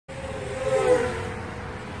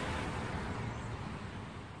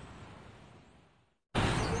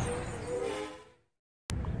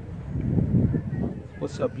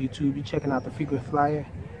What's up, YouTube? You're checking out the Frequent Flyer,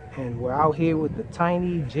 and we're out here with the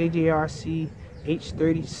tiny JJRC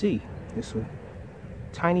H30C. It's a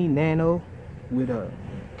tiny nano with a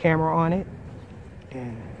camera on it,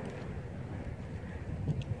 and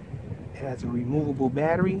it has a removable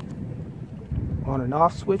battery, on and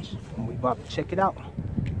off switch, and we're about to check it out.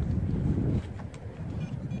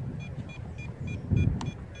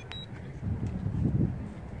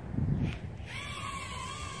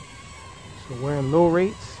 So we're in low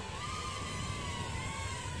rates.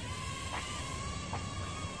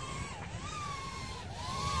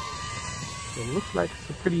 So it looks like it's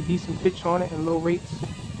a pretty decent pitch on it in low rates.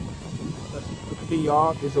 Let's look at the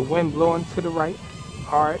yaw. There's a wind blowing to the right,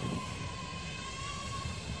 hard.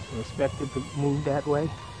 So expect it to move that way.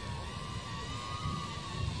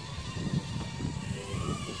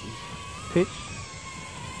 Pitch,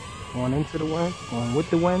 going into the wind, going with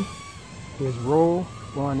the wind. Here's roll,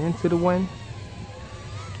 going into the wind,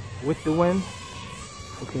 with the wind.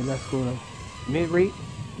 Okay, let's go to mid-rate.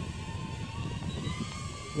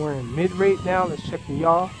 We're in mid-rate now. Let's check the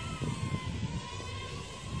yaw.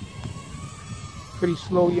 Pretty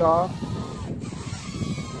slow yaw.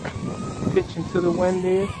 Pitch into the wind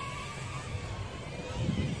there.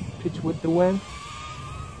 Pitch with the wind.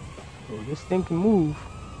 So this thing can move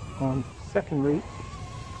on second rate.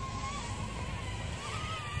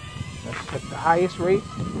 Let's check the highest rate.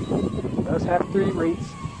 It does have 3 rates.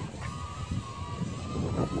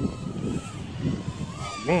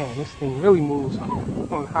 Oh man, this thing really moves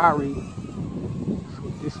on high rate. So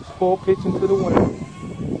this is full pitch into the wind.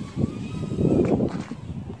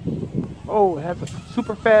 Oh, it has a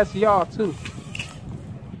super fast yaw too.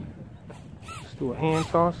 Let's do a hand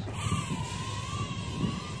toss.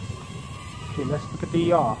 Okay, let's look at the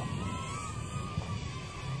yaw.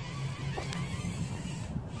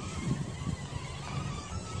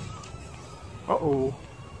 Uh-oh.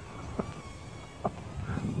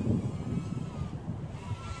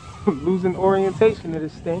 Losing orientation of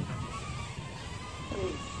this thing.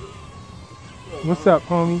 What's up,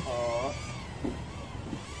 homie?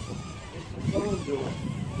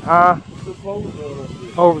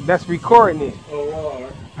 Oh, that's recording it. Oh,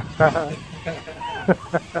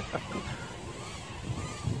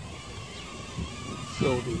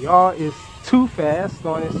 So the yaw is too fast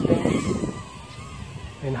on this thing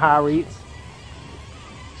in high rates.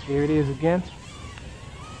 Here it is again.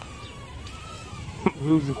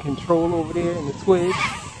 Losing control over there in the twig.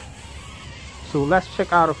 So let's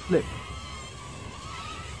check out a flip.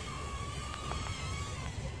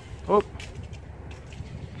 Oh,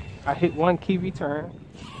 I hit one key return.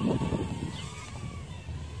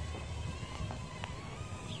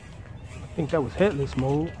 I think that was headless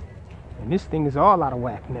mode. And this thing is all out of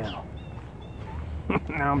whack now.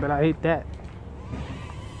 Now that I hit that.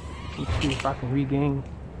 Let's see if I can regain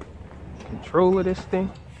control of this thing.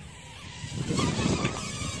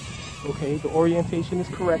 Okay, the orientation is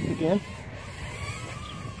correct again.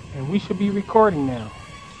 And we should be recording now.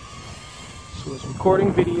 So it's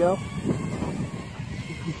recording video. See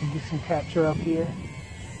if we can get some capture up here.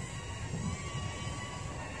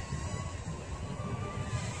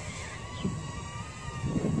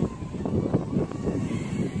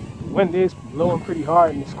 The wind is blowing pretty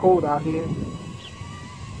hard and it's cold out here.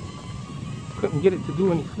 Couldn't get it to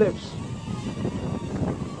do any flips.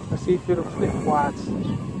 Let's see if it'll flip while it's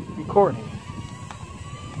recording.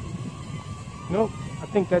 Nope, I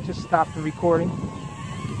think that just stopped the recording.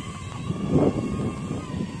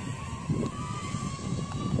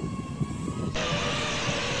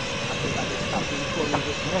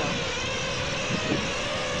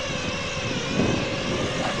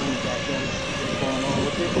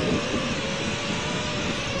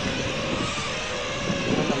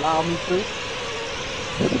 Allow me to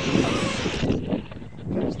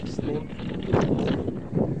catch this thing.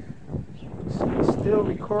 So it's still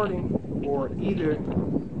recording, or either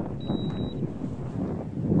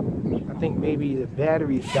I think maybe the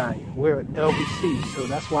battery is dying. We're at LVC, so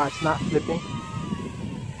that's why it's not flipping.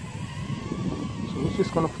 So we're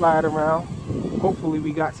just gonna fly it around. Hopefully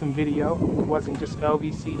we got some video. It wasn't just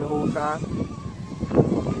LVC the whole time.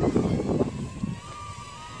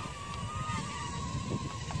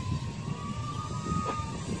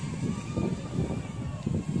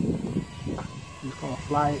 Just gonna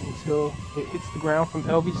fly it until it hits the ground from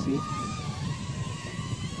LVC.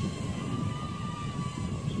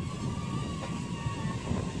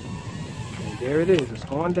 And there it is, it's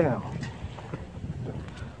going down.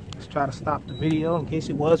 Let's try to stop the video in case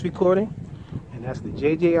it was recording. And that's the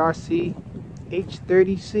JJRC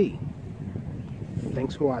H30C.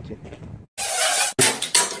 Thanks for watching.